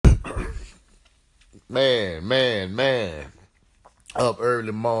Man. Up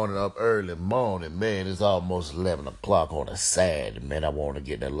early morning, man. It's almost 11 o'clock on a Saturday, man. I want to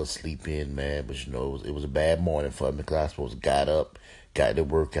get that little sleep in, man. But it was a bad morning for me because I supposed to got up, got to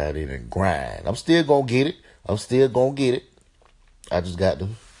work out in and grind. I'm still going to get it. I just got to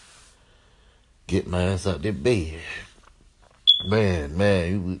get my ass out there bed. You're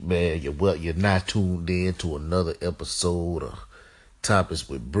not tuned in to another episode of Topics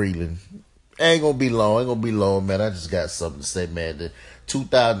with Breland. Ain't gonna be long, man. I just got something to say, man. The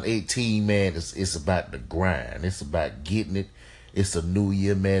 2018, man, it's about the grind. It's about getting it. It's a new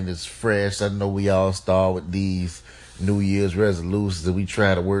year, man. It's fresh. I know we all start with these New Year's resolutions and we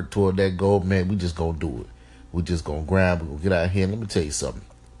try to work toward that goal, man. We just gonna do it. We just gonna grind. We gonna get out here. And let me tell you something.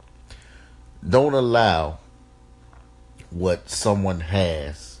 Don't allow what someone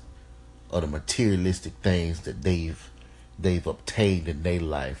has or the materialistic things that they've obtained in their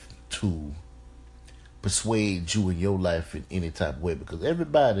life to persuade you in your life in any type of way, because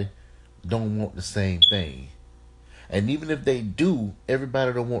everybody don't want the same thing. And even if they do,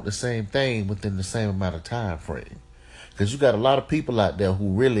 everybody don't want the same thing within the same amount of time frame. Because you got a lot of people out there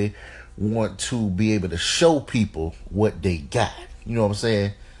who really want to be able to show people what they got. You know what I'm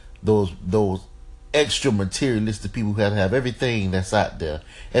saying? Those extra materialistic people who have everything that's out there,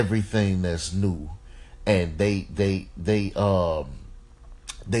 everything that's new, and they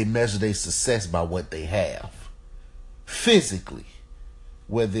measure their success by what they have physically,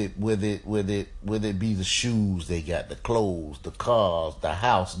 whether it be the shoes they got, the clothes, the cars, the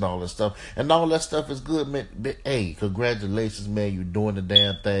house, and all that stuff. And all that stuff is good, man. But, hey, congratulations, man. You're doing the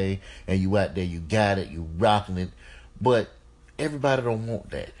damn thing, and you out there, you got it, you rocking it. But everybody don't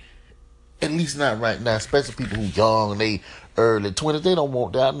want that. At least not right now, especially people who young and they early 20s. They don't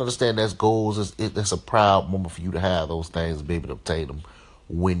want that. I understand that's goals. It's a proud moment for you to have those things and be able to obtain them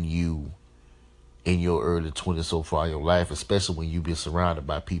when you in your early 20s so far in your life, especially when you be surrounded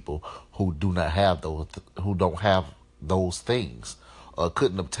by people who do not have who don't have those things or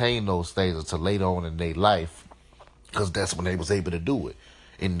couldn't obtain those things until later on in their life, because that's when they was able to do it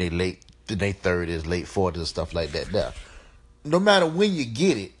in their 30s, late 40s, and stuff like that. Now, no matter when you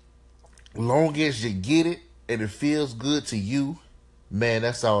get it, long as you get it and it feels good to you, man,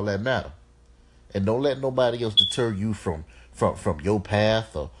 that's all that matters. And don't let nobody else deter you from your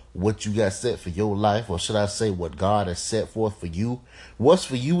path or what you got set for your life, or should I say what God has set forth for you. What's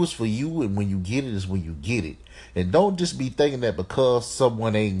for you is for you, and when you get it is when you get it. And don't just be thinking that because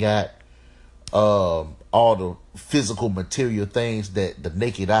someone ain't got all the physical material things that the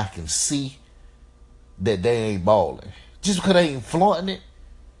naked eye can see, that they ain't balling. Just because they ain't flaunting it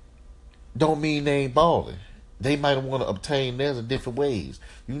don't mean they ain't balling. They might want to obtain theirs in different ways.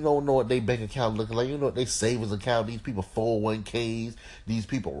 You don't know what their bank account looking like. You know what their savings account, these people 401ks, these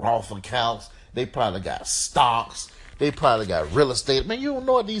people Roth accounts. They probably got stocks. They probably got real estate. Man, you don't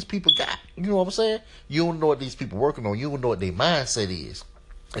know what these people got. You know what I'm saying? You don't know what these people working on. You don't know what their mindset is.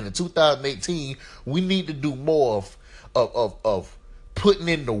 And in 2018, we need to do more of putting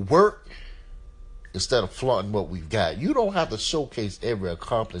in the work instead of flaunting what we've got. You don't have to showcase every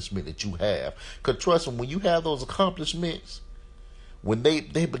accomplishment that you have. Because trust me, when you have those accomplishments, when they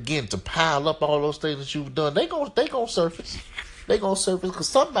begin to pile up all those things that you've done, they gonna surface. They gonna surface because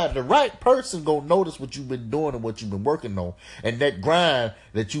somebody, the right person, gonna notice what you've been doing and what you've been working on. And that grind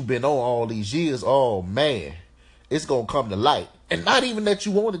that you've been on all these years, oh man, it's gonna come to light. And not even that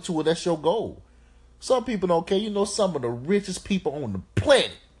you wanted to, or that's your goal. Some people don't care. You know, some of the richest people on the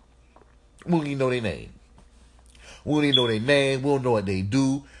planet, we don't even know their name. We don't even know their name. We don't know what they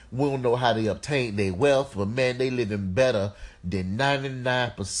do. We don't know how they obtain their wealth. But man, they living better than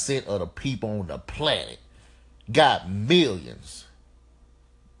 99% of the people on the planet. Got millions.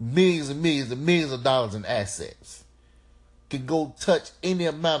 Millions and millions and millions of dollars in assets. Can go touch any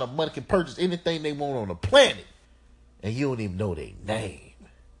amount of money. Can purchase anything they want on the planet. And you don't even know their name.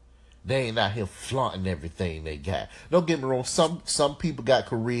 They ain't out here flaunting everything they got. Don't get me wrong. Some people got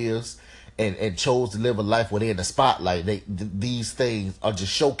careers and chose to live a life where they're in the spotlight. These things are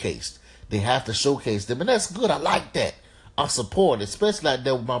just showcased. They have to showcase them, and that's good. I like that. I support it, especially out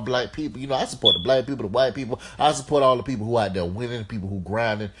there with my black people. You know, I support the black people, the white people. I support all the people who out there winning, people who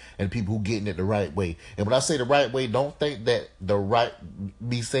grinding, and people who getting it the right way. And when I say the right way, don't think that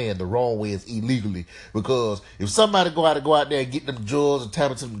me saying the wrong way is illegally. Because if somebody go out there and get them drugs and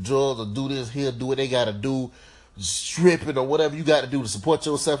tap into them drugs or do this here, do what they got to do, stripping or whatever you got to do to support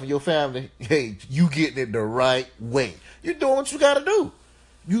yourself and your family, hey, you getting it the right way. You're doing what you got to do.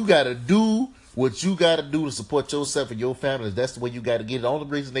 You got to do what you got to do to support yourself and your family. That's the way you got to get it. The only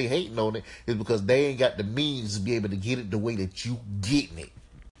reason they hating on it is because they ain't got the means to be able to get it the way that you getting it.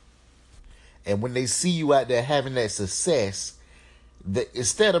 And when they see you out there having that success, that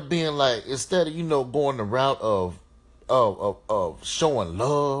instead of being like, instead of, going the route of showing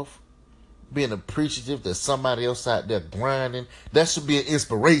love, being appreciative that somebody else out there grinding, that should be an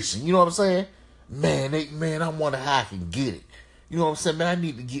inspiration. You know what I'm saying? Man, I wonder how I can get it. You know what I'm saying?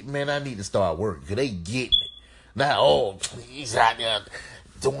 I need to start working because they getting it. Now, he's out there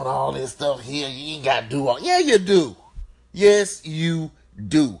doing all this stuff here. You ain't got to do all. Yeah, you do. Yes, you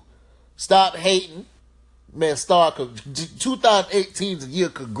do. Stop hating. Man, 2018 is a year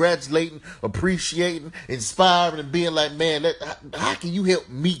congratulating, appreciating, inspiring, and being like, man, how can you help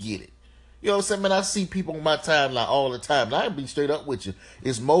me get it? You know what I'm saying, man? I see people on my timeline all the time. And I can be straight up with you.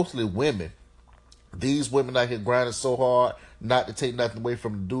 It's mostly women. These women out here grinding so hard, not to take nothing away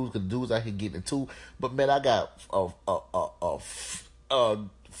from the dudes, because the dudes out here getting it too. But man, I got a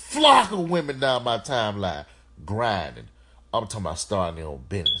flock of women down my timeline grinding. I'm talking about starting their own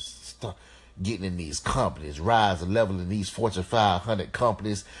business, getting in these companies, rising level in these Fortune 500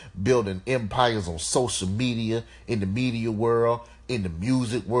 companies, building empires on social media, in the media world, in the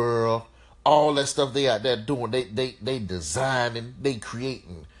music world, all that stuff they out there doing. They designing, they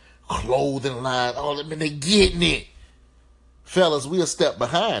creating clothing line, all that, man, they getting it. Fellas, we a step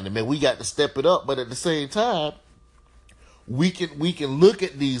behind them, man. We got to step it up, but at the same time, we can look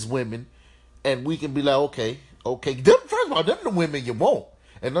at these women and we can be like, okay, first of all, them the women you want.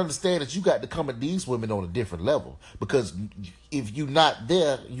 And understand that you got to come at these women on a different level. Because if you're not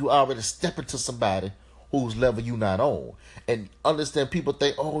there, you already step into somebody whose level you not on. And understand, people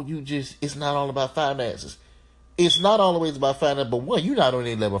think, it's not all about finances. It's not always about finance, but one, you're not on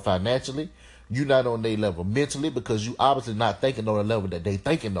their level financially. You're not on their level mentally, because you obviously not thinking on the level that they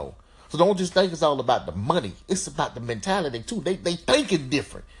thinking on. So don't just think it's all about the money. It's about the mentality too. They thinking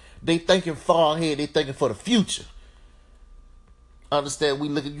different. They thinking far ahead. They thinking for the future. Understand? We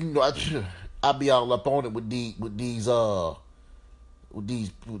look at, I be all up on it with these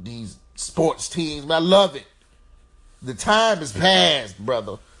sports teams. Man, I love it. The time is past,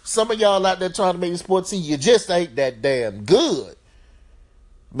 brother. Some of y'all out there trying to make a sports team, you just ain't that damn good.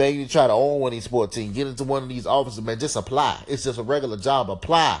 Man, you try to own one of these sports teams, get into one of these offices, man, just apply. It's just a regular job.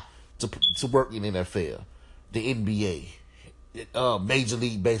 Apply to work in the NFL, the NBA, Major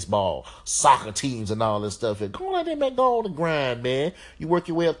League Baseball, soccer teams, and all this stuff. And go on out there, man, go on the grind, man. You work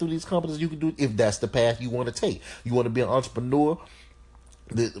your way up through these companies, you can do it if that's the path you want to take. You want to be an entrepreneur.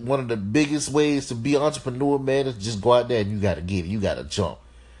 One of the biggest ways to be an entrepreneur, man, is just go out there and you got to get it. You got to jump.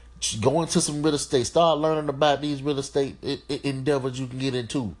 Go into some real estate. Start learning about these real estate endeavors you can get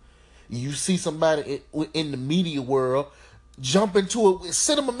into. You see somebody in the media world, jump into it.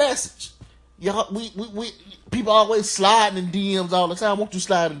 Send them a message. Y'all, we people always sliding in DMs all the time. Won't you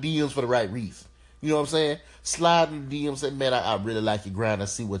slide in DMs for the right reason? You know what I'm saying? Slide in DMs, say, man, I really like your grind. I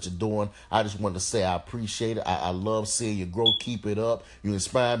see what you're doing. I just want to say I appreciate it. I love seeing you grow. Keep it up. You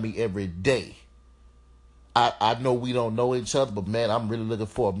inspire me every day. I know we don't know each other, but man, I'm really looking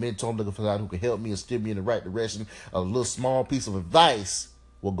for a mentor. I'm looking for somebody who can help me and steer me in the right direction. A little small piece of advice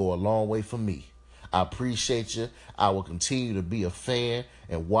will go a long way for me. I appreciate you. I will continue to be a fan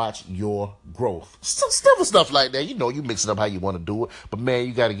and watch your growth. Stuff like that. You know, you mix it up how you want to do it. But man,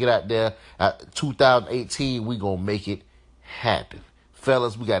 you got to get out there. 2018, we going to make it happen.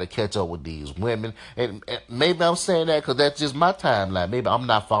 Fellas, we got to catch up with these women. And maybe I'm saying that because that's just my timeline. Maybe I'm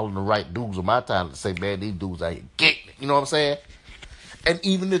not following the right dudes on my timeline to say, man, these dudes out here getting it. You know what I'm saying? And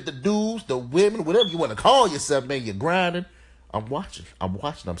even if the dudes, the women, whatever you want to call yourself, man, you're grinding, I'm watching, I'm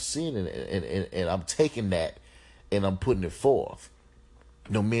seeing it, and I'm taking that and I'm putting it forth.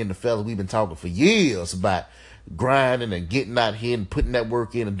 You know, me and the fellas, we've been talking for years about grinding and getting out here and putting that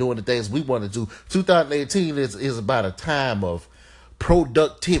work in and doing the things we want to do. 2018 is about a time of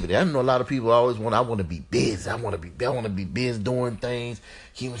productivity. I know a lot of people always I want to be busy. I want to be busy doing things.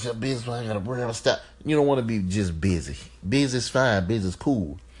 Keep myself busy. I gotta bring out stuff. You don't want to be just busy. Busy is fine. Busy is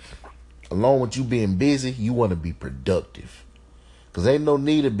cool. Along with you being busy, you want to be productive. Because ain't no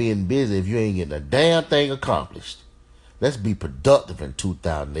need of being busy if you ain't getting a damn thing accomplished. Let's be productive in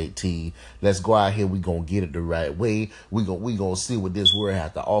 2018. Let's go out here. We're going to get it the right way. We're gonna see what this world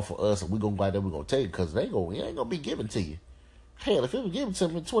has to offer us. And we're going to go out there. We're going to take it because it ain't going to be given to you. Hell, if it was given to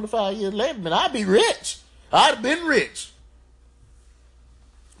me 25 years later, man, I'd be rich. I'd have been rich.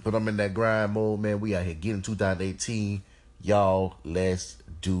 But I'm in that grind mode, man. We out here getting 2018. Y'all, let's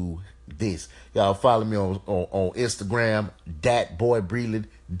do this. Y'all follow me on Instagram, Datboy Breland,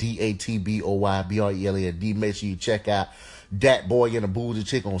 DATBOYBRELAND. Make sure you check out Dat Boy and the Boozy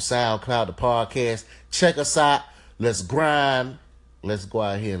Chick on SoundCloud, the podcast. Check us out. Let's grind. Let's go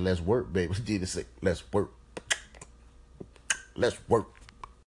out here and let's work, baby. Let's work. Let's work.